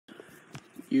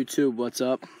YouTube, what's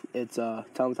up? It's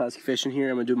Tom Fishing here.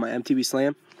 I'm gonna do my MTB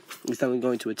slam. This time I'm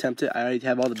going to attempt it. I already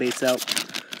have all the baits out.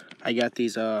 I got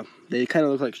these, they kind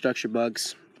of look like structure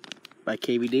bugs by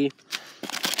KVD,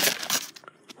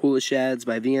 hula shads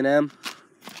by V&M,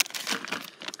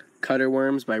 cutter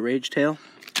worms by Rage Tail,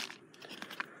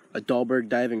 a Dahlberg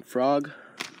diving frog,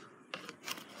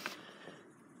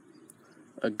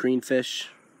 a greenfish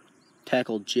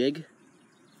tackle jig,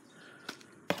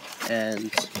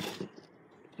 and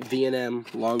V&M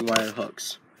long wire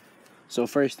hooks. So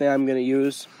first thing I'm going to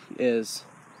use is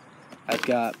I've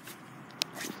got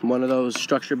one of those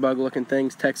structure bug looking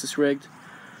things, Texas rigged,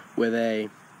 with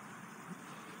them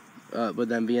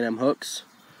V&M hooks,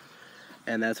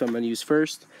 and that's what I'm going to use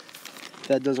first. If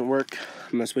that doesn't work,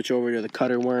 I'm going to switch over to the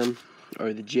cutter worm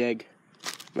or the jig.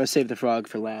 I'm going to save the frog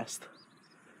for last.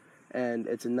 And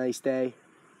it's a nice day,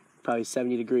 probably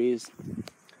 70 degrees,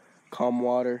 calm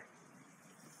water.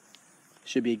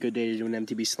 Should be a good day to do an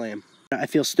MTB slam. I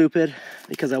feel stupid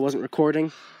because I wasn't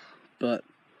recording, but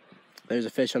there's a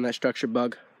fish on that structure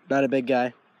bug. Not a big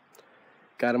guy.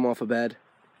 Got him off a bed.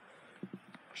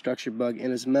 Structure bug in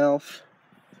his mouth.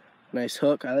 Nice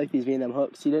hook. I like these V&M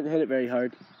hooks. He didn't hit it very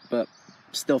hard, but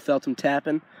still felt him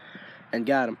tapping and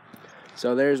got him.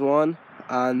 So there's one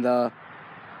on the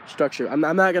structure. I'm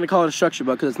not going to call it a structure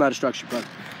bug because it's not a structure bug.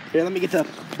 Here, let me get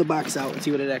the box out and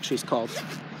see what it actually is called.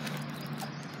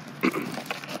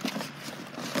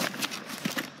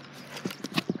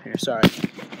 Here, sorry.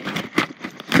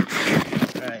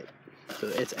 Alright, so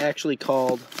it's actually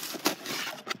called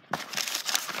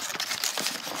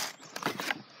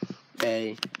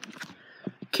a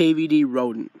KVD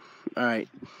rodent. Alright,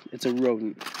 it's a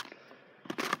rodent.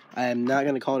 I am not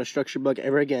going to call it a structure bug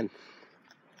ever again.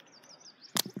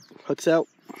 Hooks out.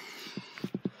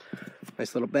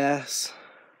 Nice little bass.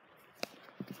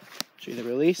 Show you the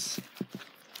release.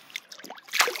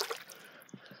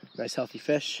 Nice healthy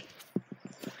fish.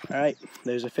 Alright,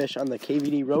 there's a fish on the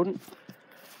KVD rodent.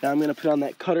 Now I'm going to put on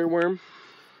that cutter worm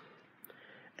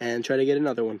and try to get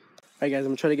another one. Alright guys, I'm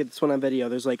going to try to get this one on video.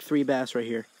 There's like 3 bass right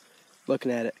here.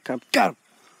 Looking at it. Got him!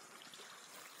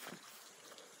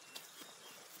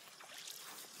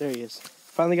 There he is.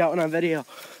 Finally got one on video.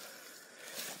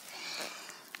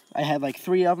 I had like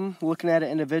 3 of them looking at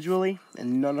it individually,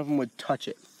 and none of them would touch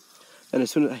it. And as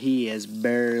soon as he is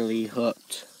barely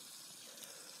hooked.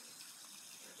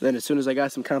 Then as soon as I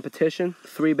got some competition,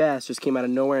 3 bass just came out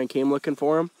of nowhere and came looking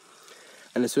for him.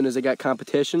 And as soon as I got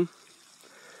competition,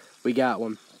 we got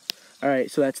one.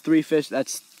 Alright, so that's 3 fish,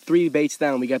 that's 3 baits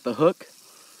down. We got the hook,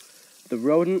 the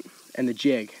rodent, and the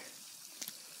jig.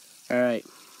 Alright.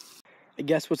 I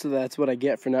guess that's what I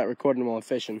get for not recording while I'm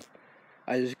fishing.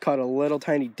 I just caught a little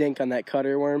tiny dink on that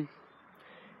cutter worm,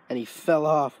 and he fell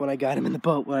off when I got him in the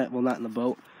boat. Well, not in the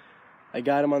boat. I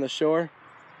got him on the shore,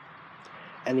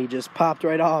 and he just popped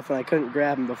right off, and I couldn't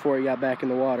grab him before he got back in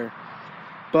the water.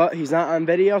 But he's not on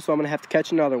video, so I'm going to have to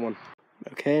catch another one.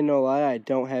 Okay, no lie, I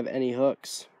don't have any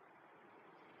hooks.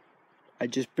 I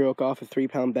just broke off a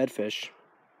 3-pound bedfish.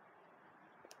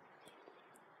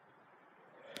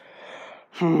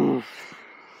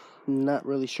 Not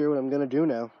really sure what I'm going to do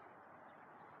now.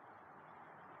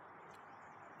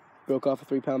 Broke off a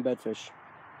 3-pound bedfish.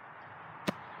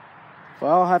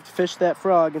 Well, I'll have to fish that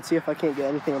frog and see if I can't get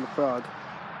anything on the frog.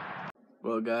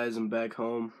 Well guys, I'm back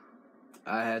home.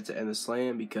 I had to end the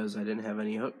slam because I didn't have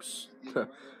any hooks.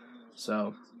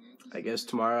 So, I guess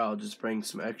tomorrow I'll just bring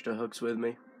some extra hooks with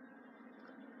me.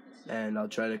 And I'll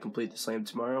try to complete the slam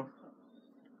tomorrow.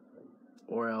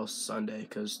 Or else Sunday,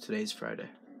 because today's Friday.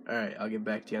 Alright, I'll get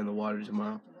back to you on the water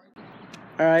tomorrow.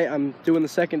 Alright, I'm doing the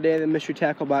second day of the Mystery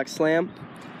Tackle Box Slam.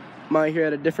 I'm out here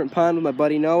at a different pond with my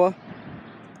buddy Noah.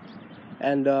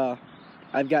 And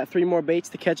I've got 3 more baits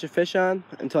to catch a fish on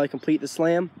until I complete the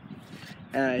slam.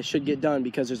 And I should get done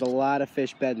because there's a lot of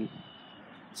fish bedding.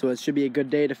 So it should be a good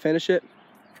day to finish it.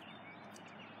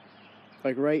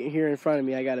 Like right here in front of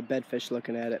me, I got a bedfish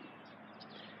looking at it.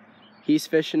 He's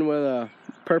fishing with a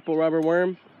purple rubber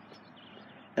worm.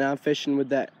 And I'm fishing with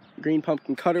that green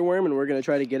pumpkin cutter worm, and we're going to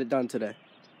try to get it done today.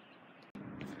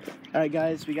 Alright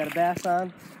guys, we got a bass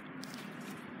on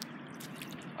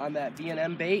that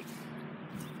V&M bait.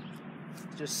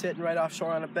 Just sitting right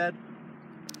offshore on a bed.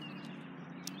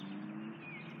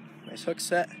 Nice hook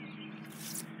set.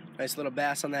 Nice little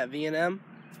bass on that V&M.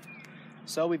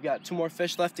 So we've got 2 more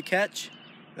fish left to catch,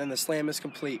 then the slam is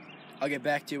complete. I'll get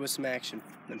back to you with some action.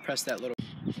 Then press that little...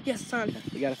 Yes, it's on.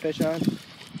 You got a fish on?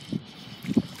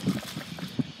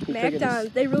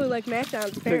 Macdons. They really like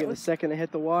Macdons, apparently. apparently. The second it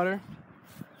hit the water,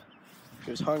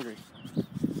 he was hungry.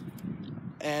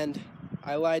 And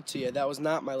I lied to you. That was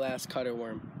not my last cutter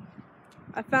worm.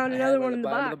 I found another one in the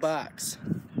bottom of the box.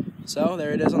 So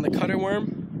there it is on the cutter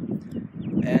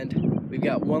worm, and we've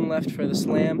got one left for the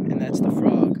slam, and that's the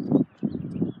frog.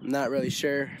 I'm not really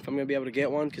sure if I'm gonna be able to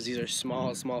get one because these are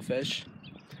small fish,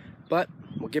 but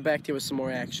we'll get back to you with some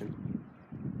more action.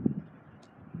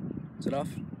 Is it off?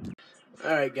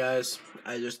 Alright guys,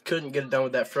 I just couldn't get it done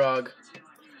with that frog.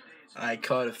 I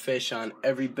caught a fish on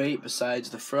every bait besides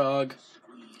the frog.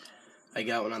 I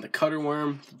got one on the cutter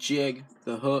worm, the jig,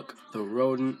 the hook, the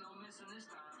rodent,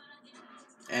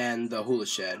 and the hula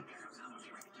shad.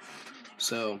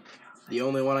 So the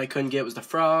only one I couldn't get was the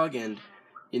frog, and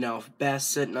you know, bass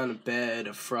sitting on a bed,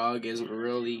 a frog isn't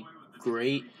really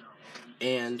great.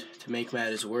 And to make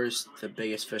matters worse, the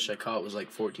biggest fish I caught was like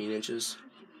 14 inches.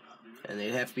 And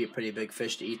they'd have to be a pretty big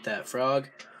fish to eat that frog.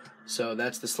 So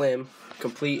that's the slam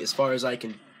complete as far as I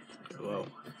can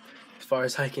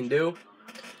do.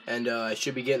 And I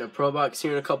should be getting a pro box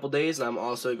here in a couple days, and I'm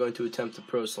also going to attempt the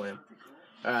pro slam.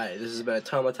 Alright, this has been a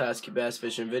Tom Latoski bass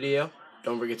fishing video.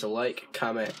 Don't forget to like,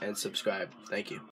 comment, and subscribe. Thank you.